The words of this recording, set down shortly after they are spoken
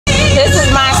This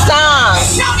is my song.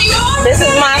 This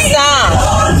is my song.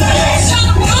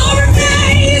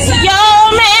 You're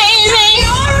amazing.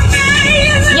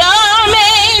 You're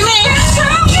amazing.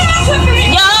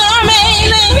 You're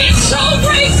amazing.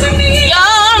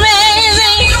 You're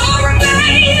amazing.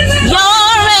 You're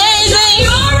amazing.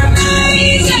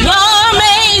 You're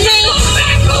amazing.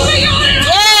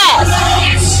 Yes.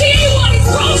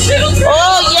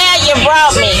 Oh yeah, you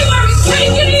brought me.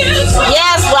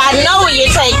 Yes, well I know where you're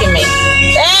taking me.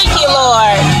 Thank you,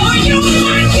 Lord.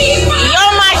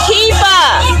 You're my keeper,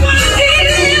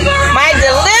 my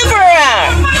deliverer,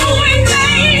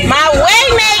 my way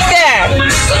maker.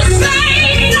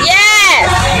 Yes.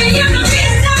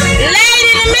 Late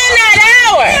in the midnight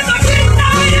hour.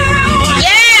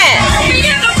 Yes.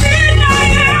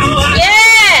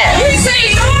 Yes.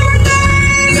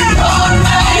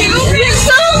 You've been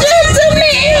so good to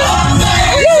me.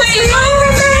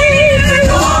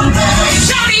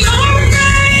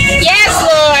 Yes,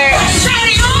 Lord.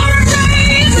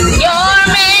 You're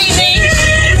amazing.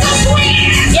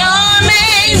 You're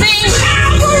amazing.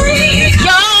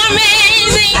 You're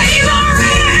amazing.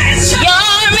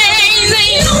 You're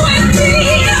amazing.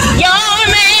 You're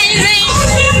amazing.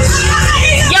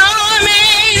 You're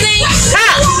amazing. Ha!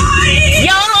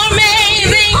 You're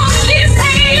amazing.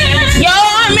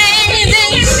 You're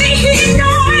amazing.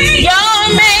 You're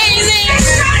amazing.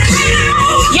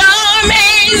 You're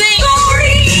amazing.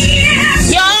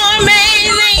 You're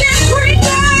amazing.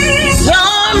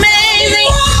 You're amazing.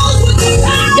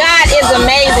 God is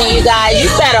amazing, you guys. You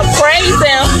better praise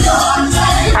him.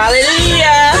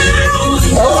 Hallelujah.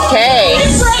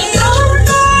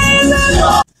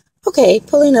 Okay,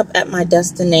 pulling up at my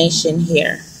destination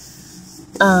here.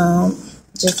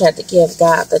 Just had to give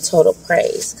God the total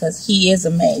praise because he is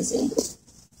amazing.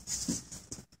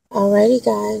 Alrighty,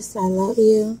 guys. I love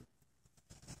you.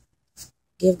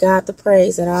 Give God the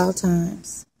praise at all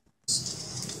times.